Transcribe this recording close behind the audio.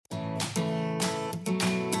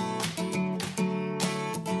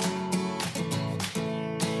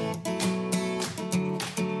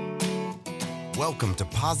Welcome to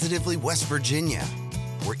Positively West Virginia,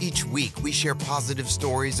 where each week we share positive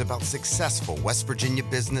stories about successful West Virginia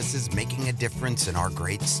businesses making a difference in our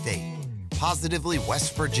great state. Positively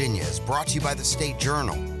West Virginia is brought to you by the State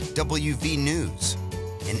Journal, WV News,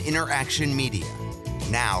 and Interaction Media.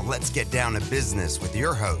 Now let's get down to business with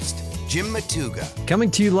your host, Jim Matuga. Coming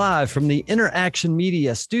to you live from the Interaction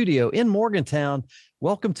Media studio in Morgantown.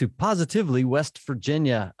 Welcome to Positively West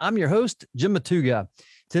Virginia. I'm your host, Jim Matuga.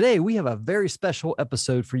 Today, we have a very special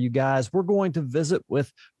episode for you guys. We're going to visit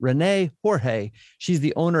with Rene Jorge. She's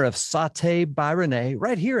the owner of Sauté by Rene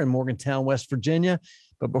right here in Morgantown, West Virginia.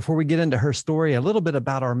 But before we get into her story, a little bit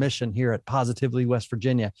about our mission here at Positively West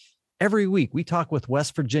Virginia. Every week, we talk with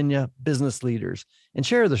West Virginia business leaders and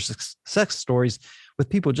share their success stories with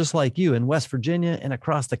people just like you in West Virginia and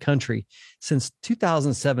across the country. Since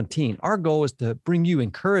 2017, our goal is to bring you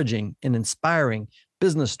encouraging and inspiring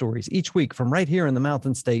business stories each week from right here in the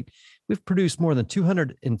Mountain State. We've produced more than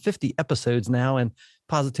 250 episodes now, and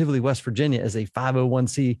Positively West Virginia is a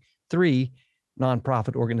 501c3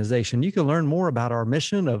 nonprofit organization. You can learn more about our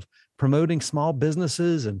mission of promoting small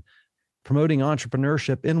businesses and promoting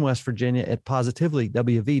entrepreneurship in West Virginia at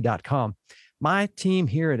positivelywv.com. My team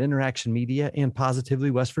here at Interaction Media and Positively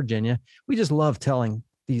West Virginia, we just love telling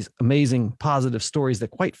these amazing positive stories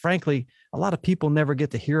that, quite frankly, a lot of people never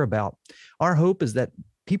get to hear about. Our hope is that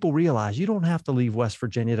people realize you don't have to leave West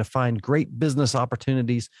Virginia to find great business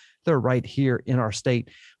opportunities. They're right here in our state.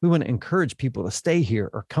 We want to encourage people to stay here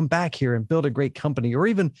or come back here and build a great company, or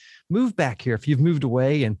even move back here if you've moved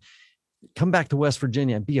away and come back to West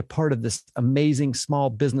Virginia and be a part of this amazing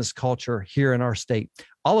small business culture here in our state.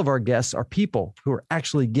 All of our guests are people who are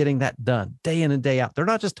actually getting that done day in and day out. They're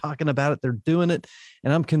not just talking about it, they're doing it.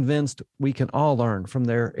 And I'm convinced we can all learn from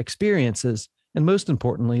their experiences and, most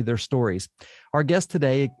importantly, their stories. Our guest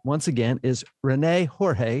today, once again, is Rene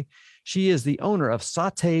Jorge. She is the owner of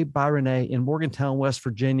Sauté by Rene in Morgantown, West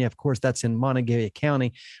Virginia. Of course, that's in Montague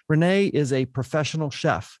County. Rene is a professional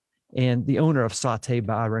chef and the owner of Sauté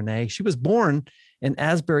by Rene. She was born in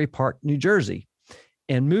Asbury Park, New Jersey,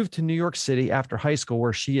 and moved to New York City after high school,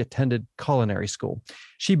 where she attended culinary school.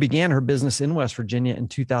 She began her business in West Virginia in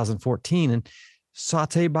 2014, and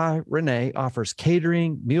Sauté by Rene offers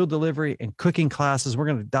catering, meal delivery, and cooking classes. We're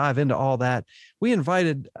going to dive into all that. We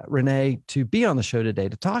invited Rene to be on the show today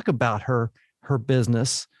to talk about her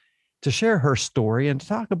business, to share her story, and to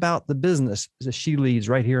talk about the business that she leads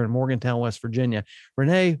right here in Morgantown, West Virginia.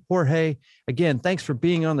 Rene Jorge, again, thanks for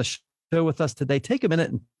being on the show with us today. Take a minute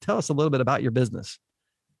and tell us a little bit about your business.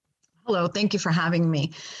 Hello, thank you for having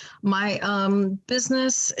me. My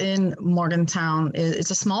business in Morgantown it's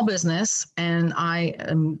a small business, and I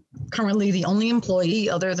am currently the only employee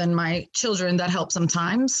other than my children that help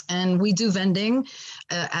sometimes. And we do vending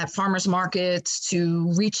at farmers markets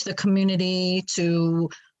to reach the community, to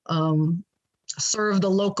serve the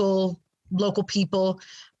local people.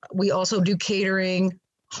 We also do catering,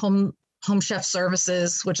 home chef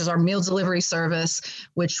services, which is our meal delivery service,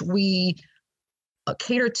 which we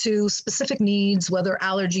cater to specific needs, whether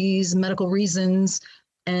allergies, medical reasons,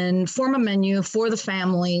 and form a menu for the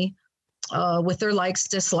family with their likes,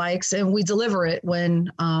 dislikes, and we deliver it when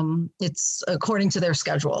it's according to their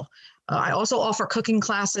schedule. I also offer cooking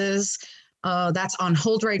classes. That's on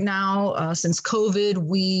hold right now. Since COVID,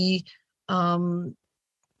 we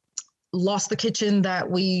lost the kitchen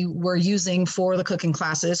that we were using for the cooking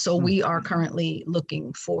classes. So we are currently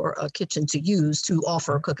looking for a kitchen to use to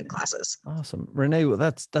offer cooking classes. Awesome. Rene, well,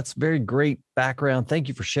 that's very great background. Thank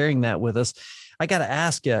you for sharing that with us. I got to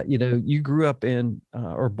ask you, you grew up in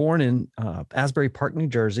or born in Asbury Park, New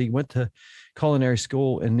Jersey, went to culinary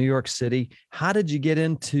school in New York City. How did you get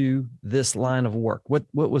into this line of work? What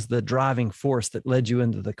was the driving force that led you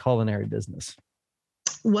into the culinary business?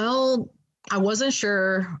 Well, I wasn't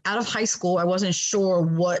sure. Out of high school, I wasn't sure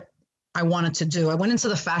what I wanted to do. I went into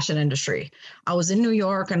the fashion industry. I was in New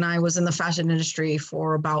York, and I was in the fashion industry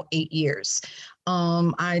for about 8 years.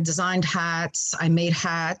 I designed hats. I made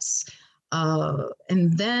hats.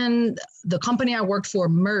 And then the company I worked for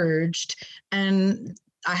merged, and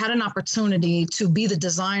I had an opportunity to be the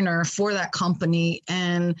designer for that company.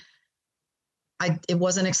 And it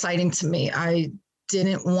wasn't exciting to me. I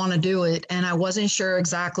didn't want to do it, and I wasn't sure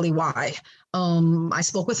exactly why. I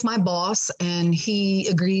spoke with my boss, and he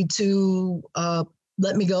agreed to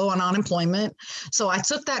let me go on unemployment. So I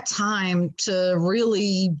took that time to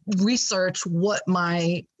really research what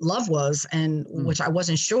my love was, and which I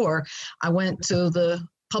wasn't sure. I went to the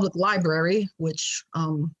public library, which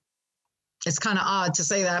it's kind of odd to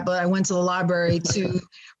say that, but I went to the library to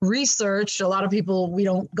research. A lot of people, we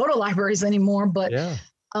don't go to libraries anymore, but yeah.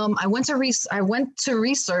 I went to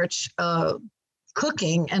research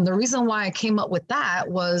cooking. And the reason why I came up with that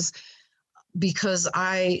was because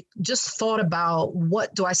I just thought about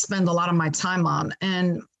what do I spend a lot of my time on.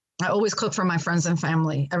 And I always cook for my friends and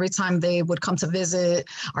family. Every time they would come to visit,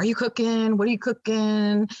 are you cooking? What are you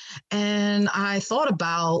cooking? And I thought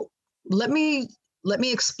about, let me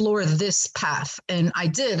explore this path. And I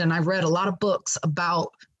did. And I read a lot of books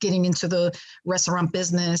about getting into the restaurant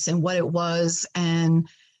business and what it was. And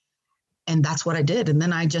that's what I did. And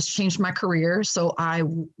then I just changed my career. So I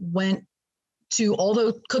went to all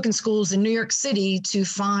the cooking schools in New York City to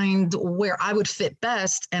find where I would fit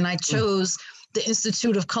best. And I chose the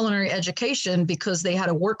Institute of Culinary Education because they had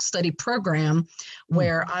a work study program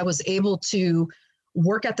where I was able to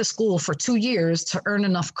work at the school for 2 years to earn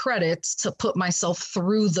enough credits to put myself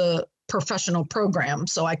through the professional program.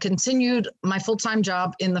 So I continued my full-time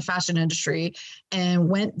job in the fashion industry and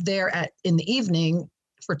went there in the evening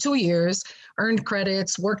for 2 years, earned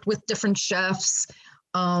credits, worked with different chefs.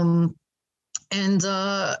 And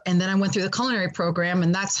then I went through the culinary program,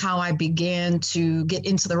 and that's how I began to get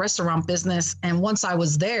into the restaurant business. And once I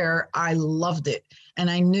was there, I loved it. And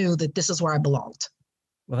I knew that this is where I belonged.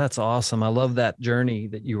 Well, that's awesome. I love that journey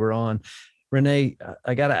that you were on. Renee,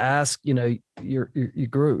 I got to ask, you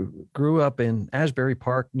grew up in Asbury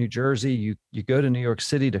Park, New Jersey. You go to New York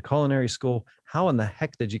City to culinary school. How in the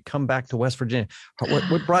heck did you come back to West Virginia?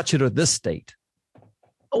 What brought you to this state?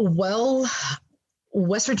 Well,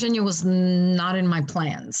 West Virginia was not in my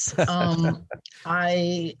plans.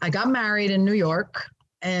 I got married in New York,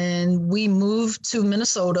 and we moved to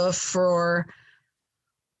Minnesota for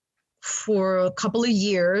a couple of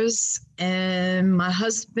years. And my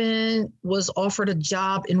husband was offered a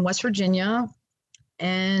job in West Virginia,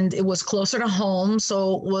 and it was closer to home.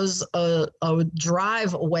 So it was a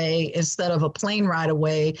drive away instead of a plane ride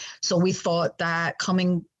away. So we thought that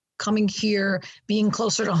coming here, being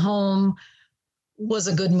closer to home, was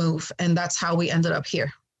a good move. And that's how we ended up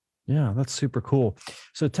here. Yeah, that's super cool.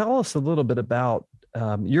 So tell us a little bit about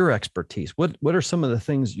your expertise. What are some of the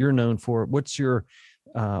things you're known for? What's your,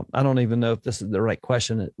 I don't even know if this is the right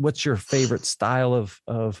question. What's your favorite style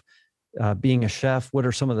of being a chef? What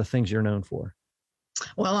are some of the things you're known for?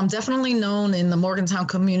 Well, I'm definitely known in the Morgantown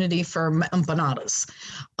community for empanadas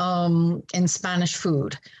and Spanish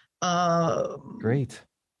food. Great.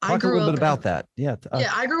 Talk a little bit about that. Yeah.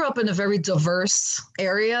 I grew up in a very diverse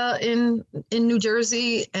area in New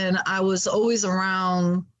Jersey, and I was always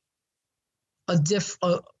around a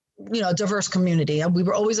diverse community. We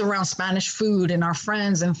were always around Spanish food and our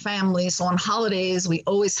friends and family. So on holidays, we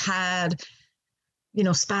always had,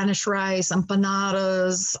 Spanish rice,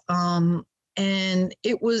 empanadas, and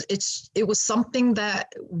it was something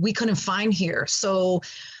that we couldn't find here. So,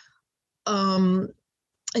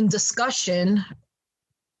 in discussion,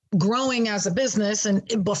 growing as a business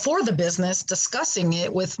and before the business, discussing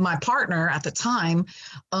it with my partner at the time,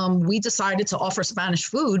 we decided to offer Spanish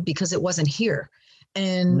food because it wasn't here.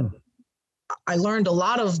 And I learned a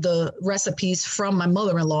lot of the recipes from my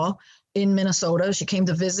mother-in-law in Minnesota. She came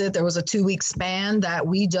to visit. There was a 2-week span that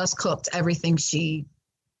we just cooked everything she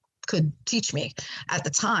could teach me at the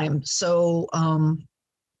time. So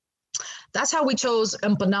that's how we chose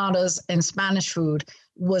empanadas and Spanish food,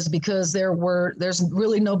 was because there's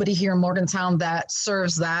really nobody here in Morgantown that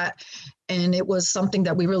serves that. And it was something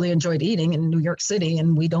that we really enjoyed eating in New York City.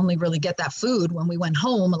 And we'd only really get that food when we went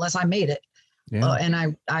home, unless I made it. Yeah. And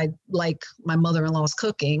I like my mother-in-law's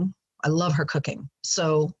cooking. I love her cooking.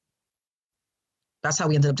 So that's how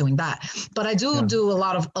we ended up doing that. But I do a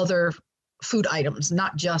lot of other food items,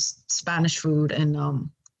 not just Spanish food and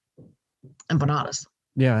empanadas.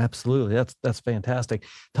 Yeah, absolutely. That's fantastic.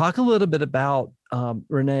 Talk a little bit about,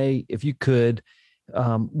 Renee, if you could,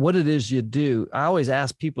 what it is you do. I always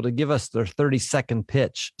ask people to give us their 30-second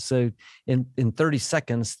pitch. So in 30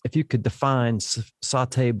 seconds, if you could define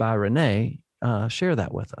Sauté by Renee, share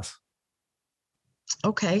that with us.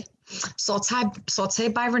 Okay.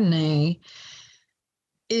 Sauté by Renee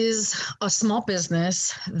is a small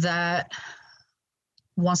business that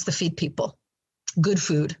wants to feed people good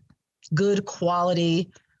food, good quality,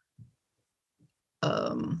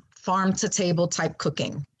 farm to table type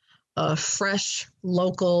cooking, fresh,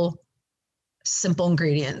 local, simple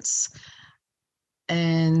ingredients,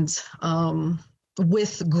 and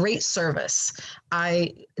with great service.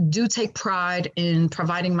 I do take pride in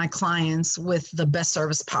providing my clients with the best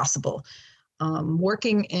service possible.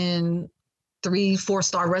 Working in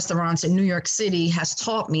 3-4-star restaurants in New York City has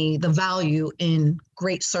taught me the value in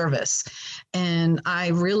great service. And I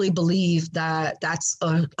really believe that that's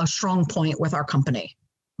a strong point with our company.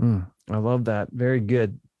 I love that. Very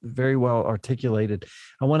good. Very well articulated.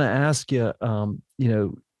 I want to ask you,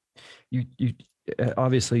 you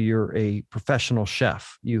obviously you're a professional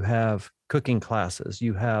chef. You have cooking classes.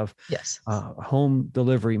 You have Yes. Home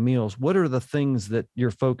delivery meals. What are the things that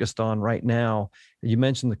you're focused on right now? You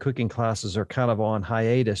mentioned the cooking classes are kind of on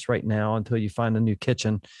hiatus right now until you find a new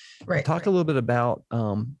kitchen. Right. Talk a little bit about,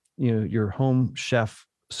 your home chef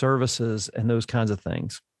services and those kinds of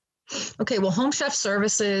things. Okay, well, home chef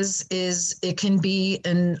services it can be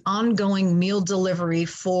an ongoing meal delivery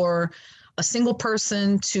for a single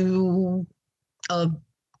person to a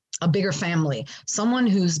bigger family, someone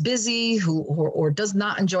who's busy, or does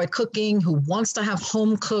not enjoy cooking, who wants to have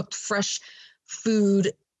home cooked fresh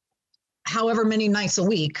food however many nights a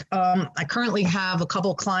week. I currently have a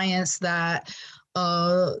couple clients that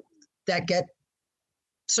get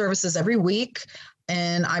services every week,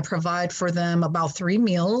 and I provide for them about 3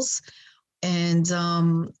 meals, and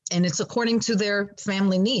it's according to their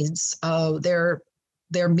family needs.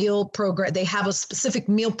 Their meal program, they have a specific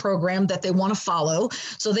meal program that they want to follow.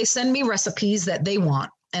 So they send me recipes that they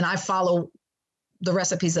want, and I follow the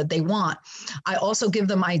recipes that they want. I also give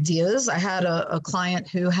them ideas. I had a client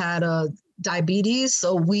who had diabetes,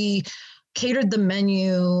 so we catered the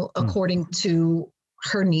menu according to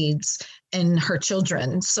her needs and her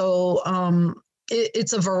children. So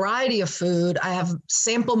it's a variety of food. I have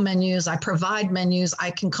sample menus. I provide menus.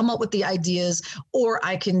 I can come up with the ideas, or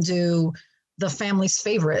I can do the family's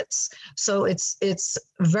favorites. So it's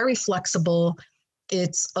very flexible.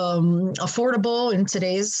 It's affordable in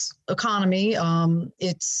today's economy.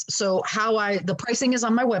 The pricing is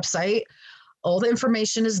on my website. All the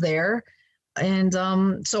information is there. And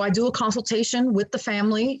so I do a consultation with the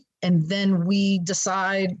family, and then we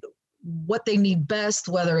decide what they need best,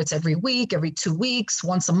 whether it's every week, every 2 weeks,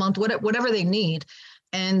 once a month, whatever they need.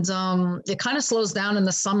 And it kind of slows down in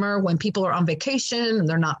the summer when people are on vacation and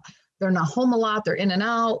they're not home a lot, they're in and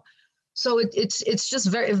out. So it's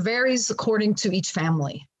just it varies according to each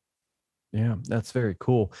family. Yeah, that's very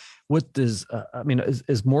cool. What does,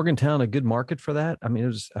 is Morgantown a good market for that? I mean, it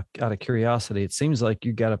was out of curiosity. It seems like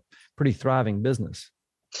you got a pretty thriving business.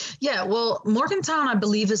 Yeah, well, Morgantown, I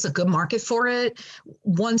believe, is a good market for it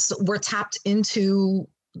once we're tapped into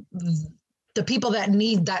the people that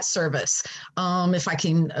need that service. If I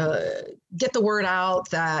can get the word out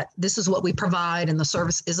that this is what we provide and the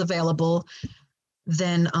service is available,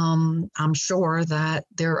 then I'm sure that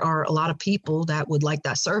there are a lot of people that would like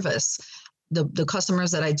that service. The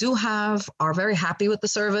customers that I do have are very happy with the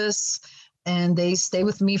service, and they stay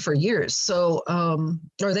with me for years. So,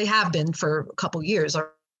 or they have been for a couple years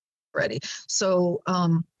already. So,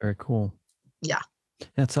 very cool. Yeah.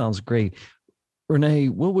 That sounds great. Rene,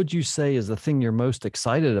 what would you say is the thing you're most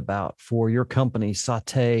excited about for your company,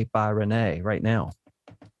 Sauté by Rene, right now?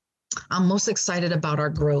 I'm most excited about our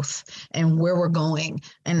growth and where we're going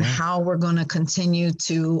and how we're going to continue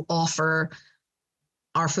to offer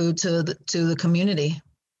our food to the community.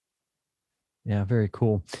 Yeah, very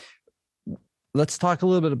cool. Let's talk a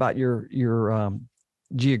little bit about your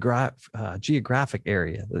geographic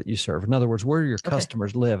area that you serve. In other words, where do your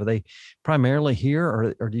customers live? Are they primarily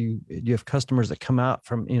here, or do you have customers that come out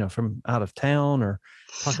from out of town? Or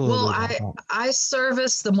talk a little bit about that. I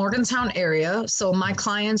service the Morgantown area, so my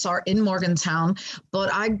clients are in Morgantown, but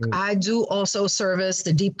I do also service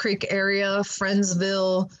the Deep Creek area,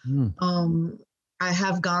 Friendsville. I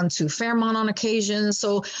have gone to Fairmont on occasion.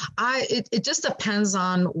 So it just depends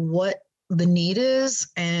on what the need is,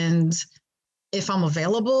 and if I'm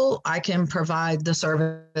available, I can provide the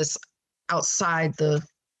service outside of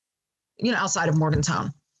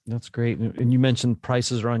Morgantown. That's great. And you mentioned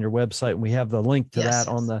prices are on your website, and we have the link to that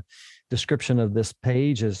on the description of this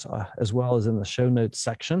page, as well as in the show notes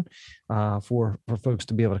section for folks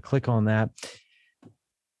to be able to click on that.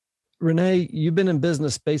 Rene, you've been in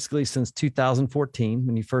business basically since 2014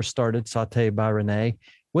 when you first started Sauté by Rene.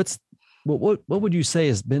 What would you say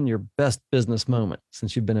has been your best business moment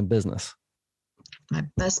since you've been in business? My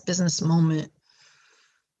best business moment.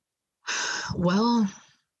 Well,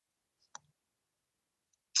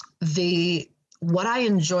 what I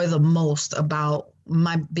enjoy the most about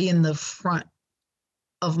being the front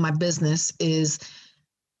of my business is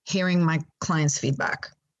hearing my clients' feedback,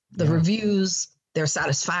 the reviews, their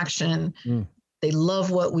satisfaction. They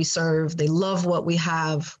love what we serve. They love what we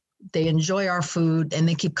have. They enjoy our food, and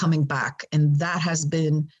they keep coming back. And that has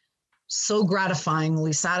been so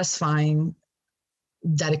gratifyingly satisfying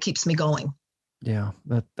that it keeps me going. Yeah,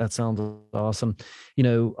 that sounds awesome.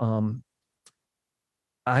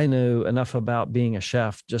 I know enough about being a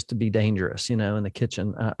chef just to be dangerous, in the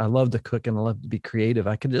kitchen. I love to cook and I love to be creative.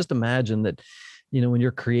 I could just imagine that, when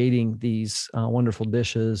you're creating these wonderful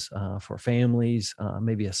dishes for families,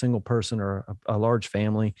 maybe a single person or a large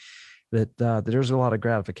family, that there's a lot of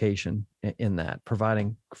gratification in that,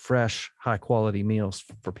 providing fresh, high quality meals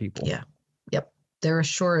for people. Yeah. Yep. There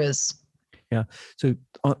sure is. Yeah. So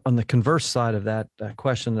on the converse side of that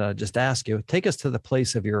question that I just asked you, take us to the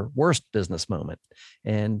place of your worst business moment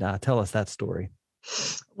and tell us that story.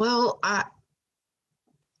 Well, I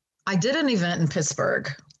did an event in Pittsburgh,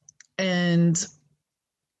 and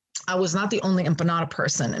I was not the only empanada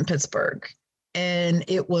person in Pittsburgh, and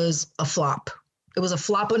it was a flop. It was a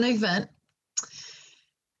flop of an event,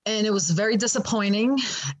 and it was very disappointing.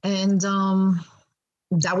 And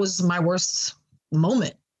that was my worst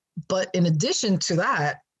moment. But in addition to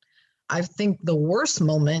that, I think the worst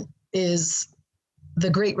moment is the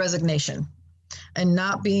Great Resignation and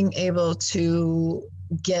not being able to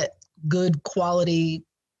get good quality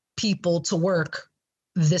people to work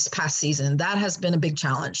this past season. That has been a big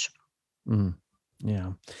challenge.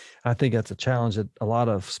 Yeah, I think that's a challenge that a lot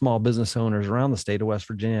of small business owners around the state of West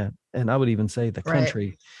Virginia, and I would even say the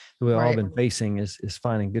country, who we've all been facing is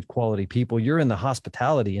finding good quality people. You're in the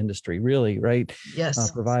hospitality industry, really, right?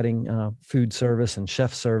 Yes. Providing food service and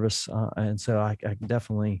chef service. And so I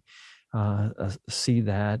definitely see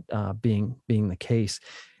that being the case.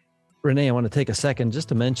 Rene, I want to take a second just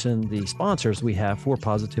to mention the sponsors we have for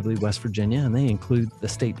Positively West Virginia, and they include the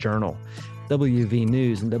State Journal, WV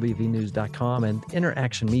News and WVNews.com, and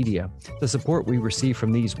Interaction Media. The support we receive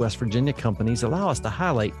from these West Virginia companies allow us to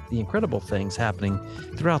highlight the incredible things happening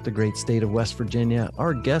throughout the great state of West Virginia.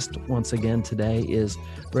 Our guest once again today is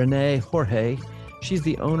Rene Jorge. She's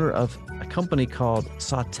the owner of a company called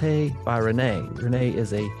Sauté by Rene. Rene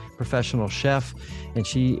is a professional chef, and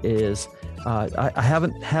she is I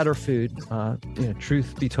haven't had her food,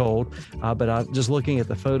 truth be told, but just looking at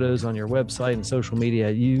the photos on your website and social media,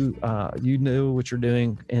 you know what you're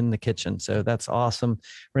doing in the kitchen. So that's awesome.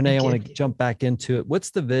 Rene, I want to jump back into it. What's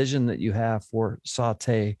the vision that you have for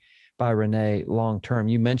Sauté by Rene long term?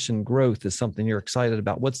 You mentioned growth is something you're excited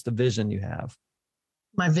about. What's the vision you have?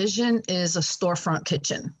 My vision is a storefront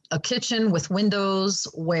kitchen, a kitchen with windows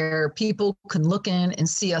where people can look in and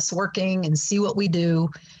see us working and see what we do,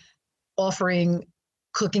 offering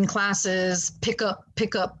cooking classes, pick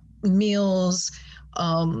up meals,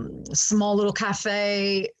 small little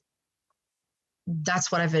cafe.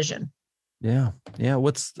 That's what I vision. Yeah.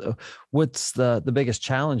 What's the biggest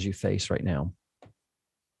challenge you face right now?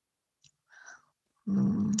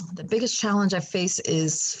 The biggest challenge I face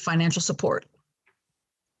is financial support.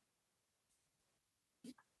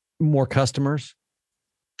 More customers,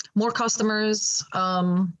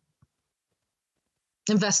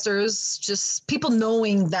 investors, just people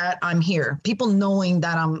knowing that I'm here, people knowing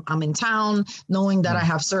that I'm in town, knowing that I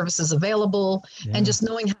have services available, and just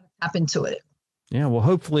knowing how to tap into it. Yeah. Well,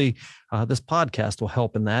 hopefully this podcast will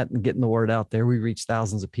help in that and getting the word out there. We reach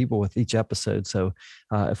thousands of people with each episode. So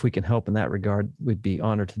if we can help in that regard, we'd be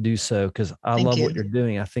honored to do so, because I love what you're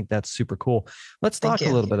doing. I think that's super cool. Let's talk a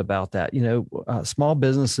little bit about that. Small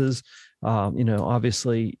businesses,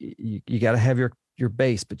 obviously you got to have your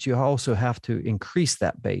base, but you also have to increase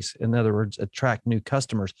that base. In other words, attract new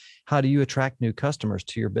customers. How do you attract new customers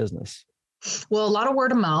to your business? Well, a lot of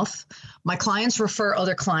word of mouth. My clients refer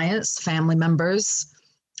other clients, family members.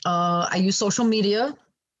 I use social media,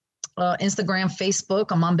 Instagram, Facebook.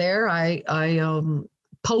 I'm on there. I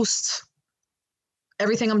post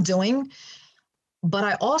everything I'm doing. But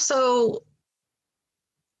I also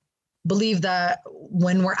believe that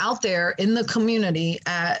when we're out there in the community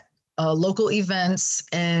at local events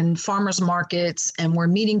and farmers markets, and we're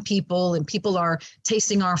meeting people and people are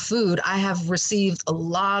tasting our food, I have received a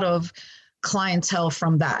lot of clientele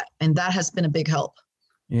from that. And that has been a big help.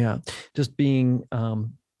 Yeah. Just being,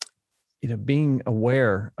 being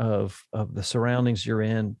aware of the surroundings you're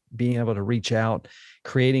in, being able to reach out,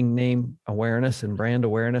 creating name awareness and brand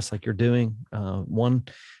awareness, like you're doing, one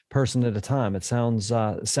person at a time. It sounds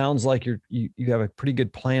like you have a pretty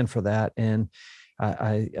good plan for that. And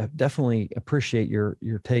I definitely appreciate your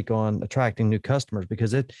take on attracting new customers,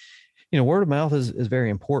 because word of mouth is very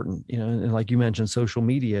important, and like you mentioned, social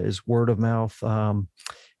media is word of mouth, on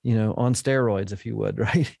steroids, if you would,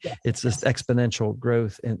 right? Yeah. It's just exponential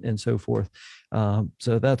growth and so forth.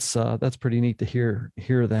 So that's pretty neat to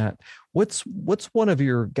hear that. What's one of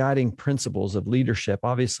your guiding principles of leadership?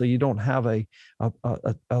 Obviously you don't have a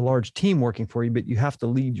large team working for you, but you have to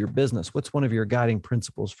lead your business. What's one of your guiding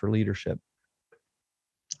principles for leadership?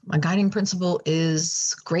 My guiding principle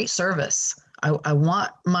is great service. I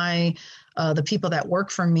want the people that work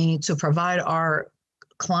for me to provide our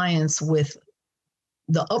clients with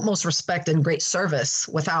the utmost respect and great service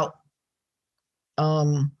without I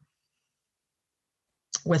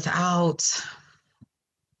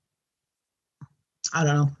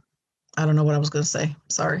don't know. I don't know what I was going to say.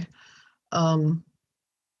 Sorry. Um,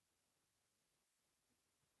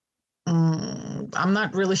 I'm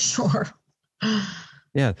not really sure.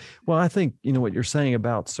 Yeah. Well, I think, what you're saying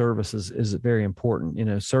about service is very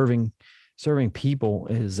important. Serving people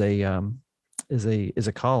is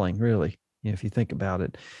a calling, really. If you think about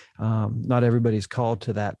it, not everybody's called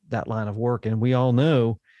to that line of work. And we all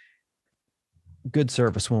know good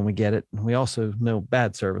service when we get it. And we also know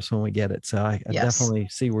bad service when we get it. So I Yes. definitely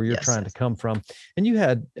see where you're Yes, trying yes. to come from. And you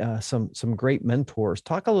had some great mentors.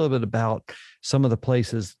 Talk a little bit about some of the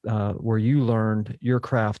places where you learned your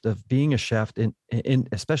craft of being a chef in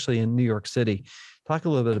especially in New York City. Talk a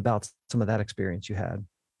little bit about some of that experience you had.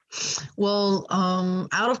 Well,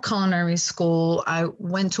 out of culinary school, I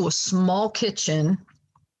went to a small kitchen,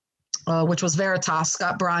 which was Veritas,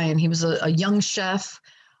 Scott Bryan. He was a young chef,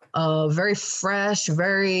 very fresh,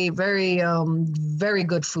 very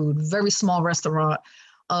good food, very small restaurant.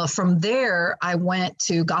 From there, I went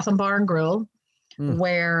to Gotham Bar and Grill,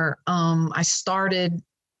 where I started.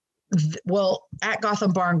 Well, at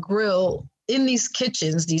Gotham Bar and Grill, in these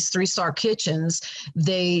kitchens, these 3-star kitchens,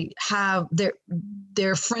 they have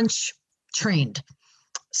they're French trained.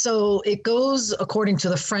 So it goes according to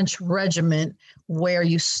the French regiment, where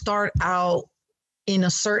you start out in a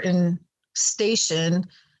certain station,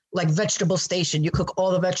 like vegetable station. You cook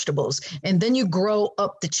all the vegetables, and then you grow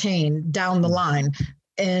up the chain down the line.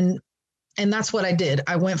 And that's what I did.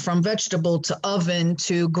 I went from vegetable to oven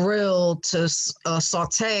to grill to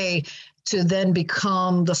saute, to then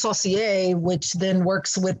become the saucier, which then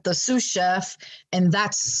works with the sous chef. And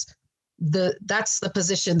that's the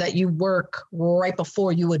position that you work right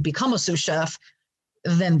before you would become a sous chef,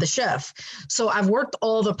 then the chef. So I've worked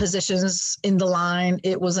all the positions in the line.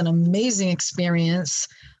 It was an amazing experience.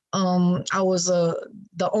 I was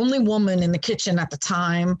the only woman in the kitchen at the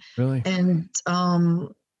time. Really?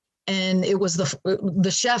 And it was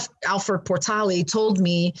the chef, Alfred Portali, told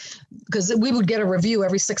me, because we would get a review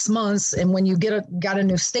every 6 months. And when you got a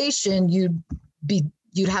new station,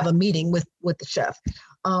 you'd have a meeting with the chef.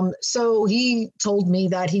 So he told me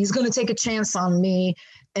that he's going to take a chance on me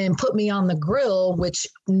and put me on the grill, which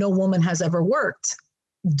no woman has ever worked.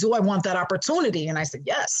 Do I want that opportunity? And I said,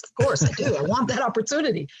 yes, of course I do. I want that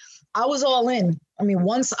opportunity. I was all in. I mean,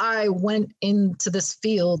 once I went into this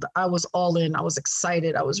field, I was all in. I was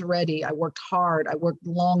excited. I was ready. I worked hard. I worked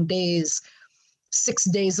long days, 6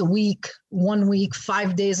 days a week, 1 week,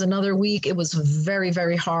 5 days another week. It was very,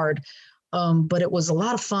 very hard. But it was a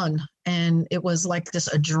lot of fun. And it was like this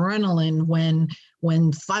adrenaline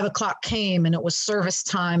when 5 o'clock came and it was service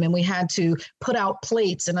time and we had to put out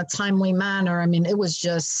plates in a timely manner. I mean, it was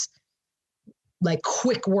just like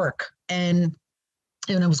quick work. And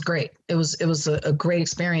it was great. It was a great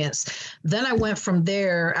experience. Then I went from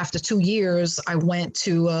there. After 2 years, I went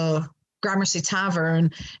to Gramercy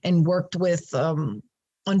Tavern and worked with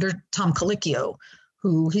under Tom Colicchio,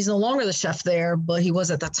 who he's no longer the chef there, but he was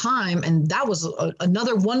at the time. And that was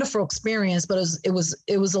another wonderful experience, but it was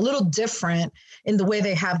a little different in the way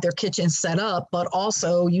they have their kitchen set up, but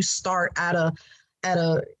also you start at a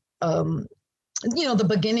the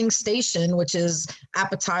beginning station, which is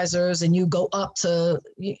appetizers, and you go up to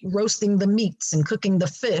roasting the meats and cooking the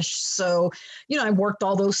fish. So, I worked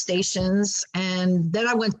all those stations, and then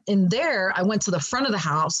I went to the front of the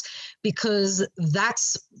house, because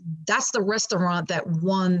that's the restaurant that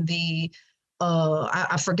won the,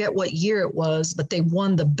 I forget what year it was, but they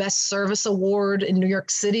won the best service award in New York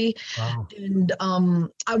City. Wow. And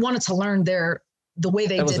I wanted to learn the way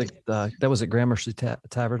they did. That was at Gramercy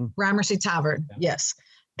Tavern. Gramercy Tavern, yeah. Yes,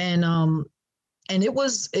 and it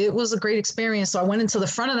was a great experience. So I went into the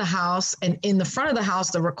front of the house, and in the front of the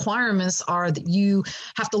house, the requirements are that you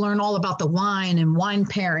have to learn all about the wine and wine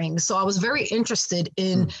pairing. So I was very interested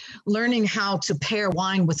in learning how to pair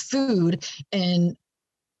wine with food, and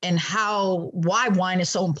why wine is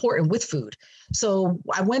so important with food. So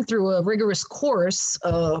I went through a rigorous course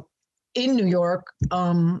in New York.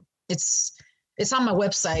 It's on my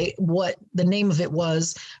website what the name of it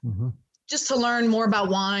was, just to learn more about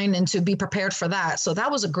wine and to be prepared for that. So that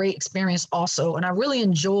was a great experience also. And I really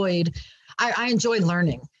enjoyed, I enjoyed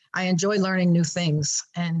learning. I enjoy learning new things.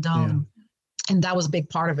 And that was a big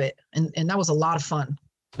part of it. And that was a lot of fun.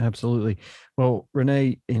 Absolutely. Well,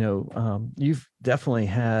 Rene, you've definitely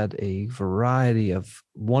had a variety of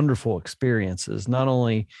wonderful experiences, not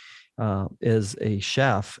only as a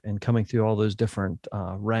chef and coming through all those different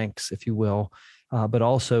ranks, if you will, but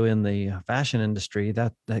also in the fashion industry.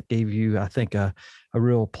 That gave you, I think, a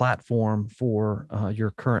real platform for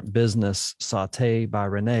your current business, Sauté by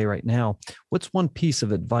Rene, right now. What's one piece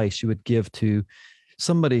of advice you would give to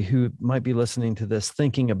somebody who might be listening to this,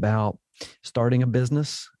 thinking about starting a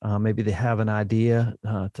business. Maybe they have an idea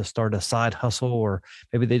to start a side hustle, or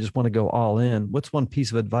maybe they just want to go all in. What's one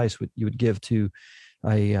piece of advice you would give to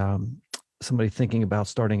somebody thinking about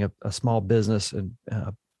starting a small business and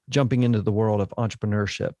jumping into the world of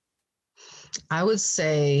entrepreneurship? I would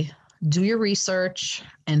say do your research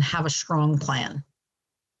and have a strong plan.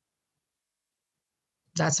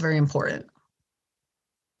 That's very important.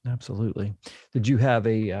 Absolutely. Did you have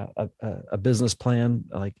a business plan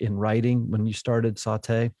like in writing when you started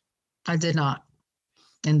Sauté? I did not.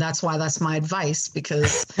 And that's why that's my advice,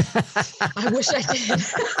 because I wish I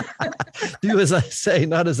did. Do as I say,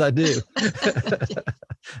 not as I do.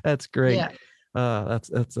 That's great. Yeah.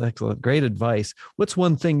 That's excellent. Great advice. What's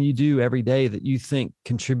one thing you do every day that you think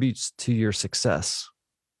contributes to your success?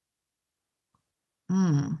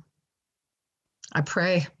 I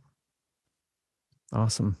pray.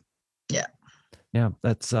 Awesome. Yeah. Yeah.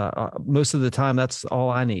 That's most of the time, that's all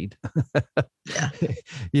I need.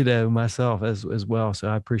 Yeah. Myself as well. So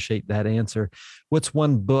I appreciate that answer. What's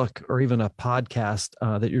one book or even a podcast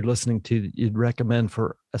that you're listening to that you'd recommend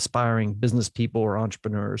for aspiring business people or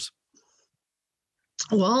entrepreneurs?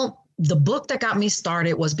 Well, the book that got me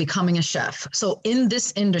started was Becoming a Chef. So in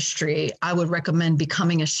this industry, I would recommend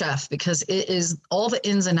Becoming a Chef, because it is all the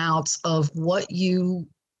ins and outs of what you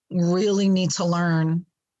really need to learn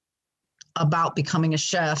about becoming a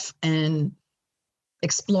chef and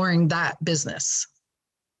exploring that business.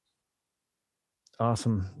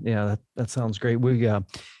 Awesome. Yeah, that sounds great.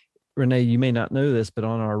 Rene, you may not know this, but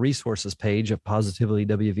on our resources page of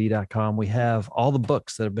positivelywv.com, we have all the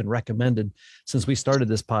books that have been recommended since we started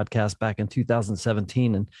this podcast back in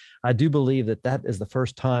 2017. And I do believe that is the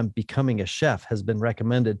first time Becoming a Chef has been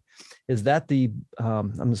recommended. Is that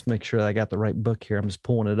I'm just making sure that I got the right book here. I'm just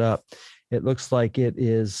pulling it up. It looks like it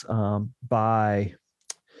is by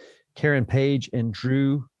Karen Page and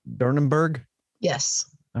Drew Durnenberg. Yes.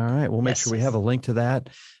 All right. We'll make sure we have a link to that.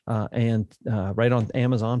 And right on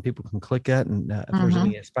Amazon, people can click that. And if there's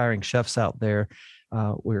any aspiring chefs out there,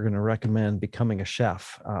 we're going to recommend Becoming a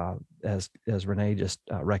Chef, as Rene just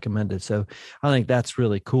recommended. So I think that's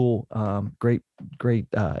really cool. Great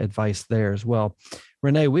advice there as well.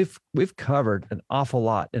 Rene, we've covered an awful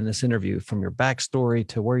lot in this interview, from your backstory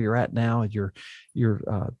to where you're at now. You're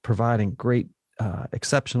providing great,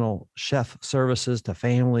 exceptional chef services to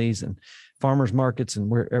families and farmers markets and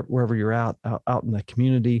wherever you're out in the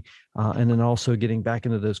community, and then also getting back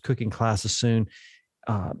into those cooking classes soon.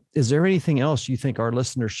 Is there anything else you think our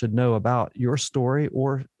listeners should know about your story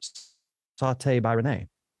or Sauté by Rene?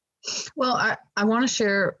 Well, I want to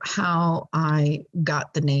share how I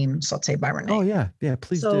got the name Sauté by Rene. Oh yeah,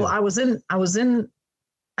 please do. So I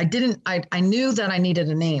knew that I needed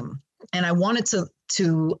a name, and I wanted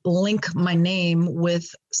to link my name with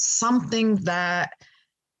something that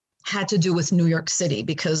had to do with New York City,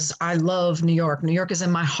 because I love New York. New York is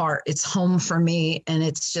in my heart. It's home for me. And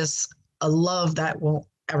it's just a love that won't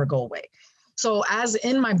ever go away. So as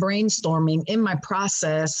in my brainstorming, in my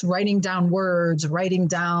process, writing down words, writing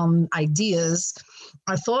down ideas,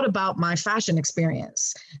 I thought about my fashion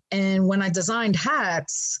experience. And when I designed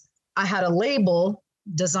hats, I had a label,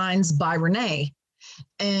 Designs by Rene.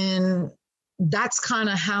 And that's kind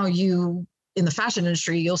of how in the fashion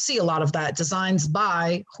industry, you'll see a lot of that, designs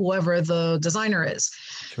by whoever the designer is.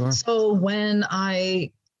 Sure. So when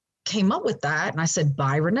I came up with that and I said,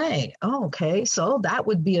 by Rene, okay, so that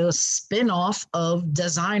would be a spin-off of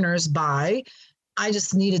Designers by. I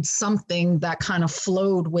just needed something that kind of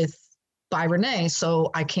flowed with by Rene.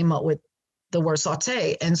 So I came up with the word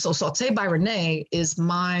Sauté. And so Sauté by Rene is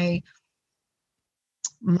my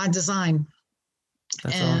design.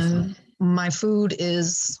 That's and awesome. My food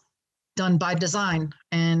is done by design,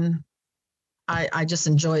 and I just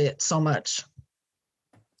enjoy it so much.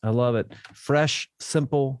 I love it. Fresh,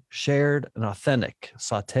 simple, shared, and authentic.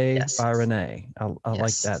 Sauté by Rene. I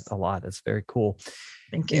like that a lot. It's very cool.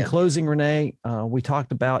 Thank you. In closing, Rene, we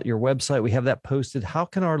talked about your website. We have that posted. How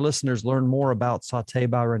can our listeners learn more about Sauté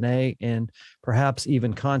by Rene and perhaps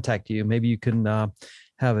even contact you? Maybe you can have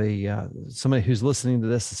somebody who's listening to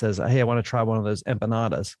this that says, hey, I want to try one of those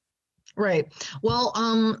empanadas. Right. Well,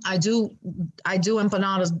 I do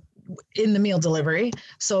empanadas in the meal delivery.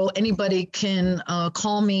 So anybody can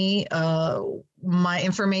call me. My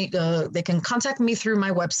information, they can contact me through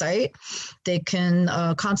my website. They can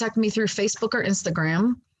contact me through Facebook or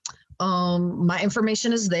Instagram. My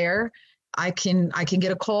information is there. I can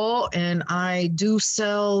get a call, and I do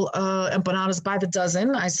sell empanadas by the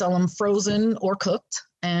dozen. I sell them frozen or cooked,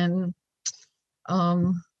 and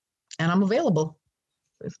I'm available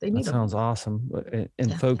if they need them. That sounds awesome.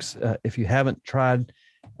 And folks, if you haven't tried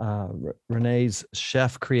Rene's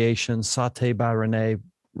chef creation, Sauté by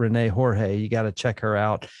Rene Jorge. You got to check her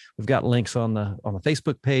out. We've got links on the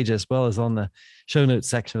Facebook page as well as on the show notes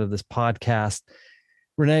section of this podcast.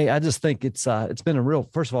 Rene, I just think it's been a real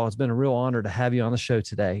honor to have you on the show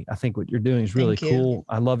today. I think what you're doing is really cool.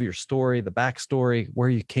 I love your story, the backstory, where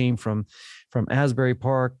you came from Asbury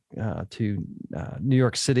Park to New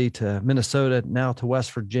York City to Minnesota, now to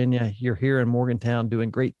West Virginia. You're here in Morgantown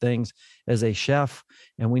doing great things as a chef,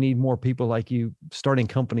 and we need more people like you starting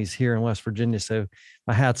companies here in West Virginia. So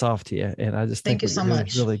my hat's off to you. And I just think what you're doing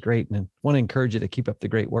is really great, and want to encourage you to keep up the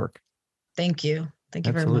great work. Thank you. Thank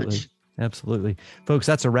you very much. Absolutely. Folks,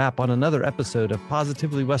 that's a wrap on another episode of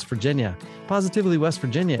Positively West Virginia. Positively West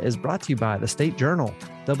Virginia is brought to you by the State Journal,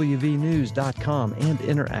 WVNews.com, and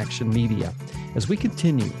Interaction Media. As we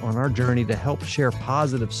continue on our journey to help share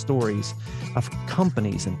positive stories of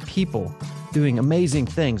companies and people doing amazing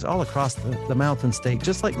things all across the Mountain State,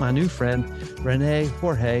 just like my new friend, Rene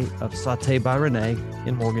Jorge of Sauté by Rene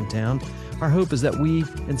in Morgantown, our hope is that we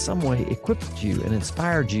in some way equipped you and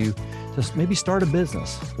inspired you to maybe start a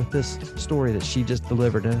business with this story that she just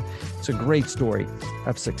delivered. And it's a great story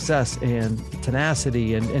of success and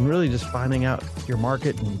tenacity and really just finding out your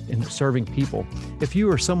market and serving people. If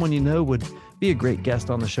you or someone you know would be a great guest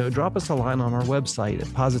on the show, drop us a line on our website at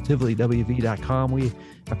positivelywv.com. We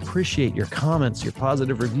appreciate your comments, your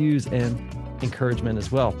positive reviews, and encouragement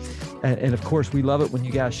as well. And of course, we love it when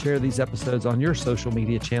you guys share these episodes on your social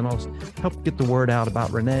media channels. Help get the word out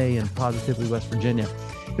about Rene and Positively West Virginia.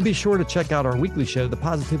 And be sure to check out our weekly show, the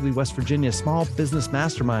Positively West Virginia Small Business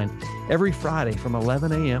Mastermind, every Friday from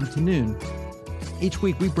 11 a.m. to noon. Each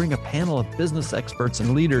week, we bring a panel of business experts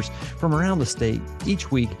and leaders from around the state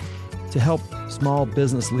each week to help small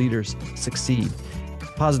business leaders succeed.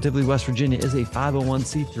 Positively West Virginia is a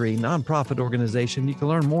 501c3 nonprofit organization. You can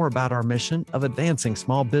learn more about our mission of advancing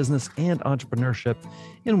small business and entrepreneurship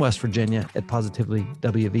in West Virginia at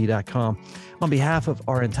positivelywv.com. On behalf of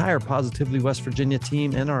our entire Positively West Virginia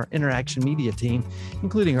team and our Interaction Media team,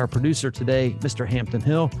 including our producer today, Mr. Hampton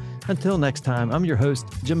Hill, until next time, I'm your host,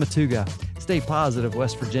 Jim Matuga. Stay positive,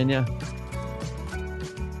 West Virginia.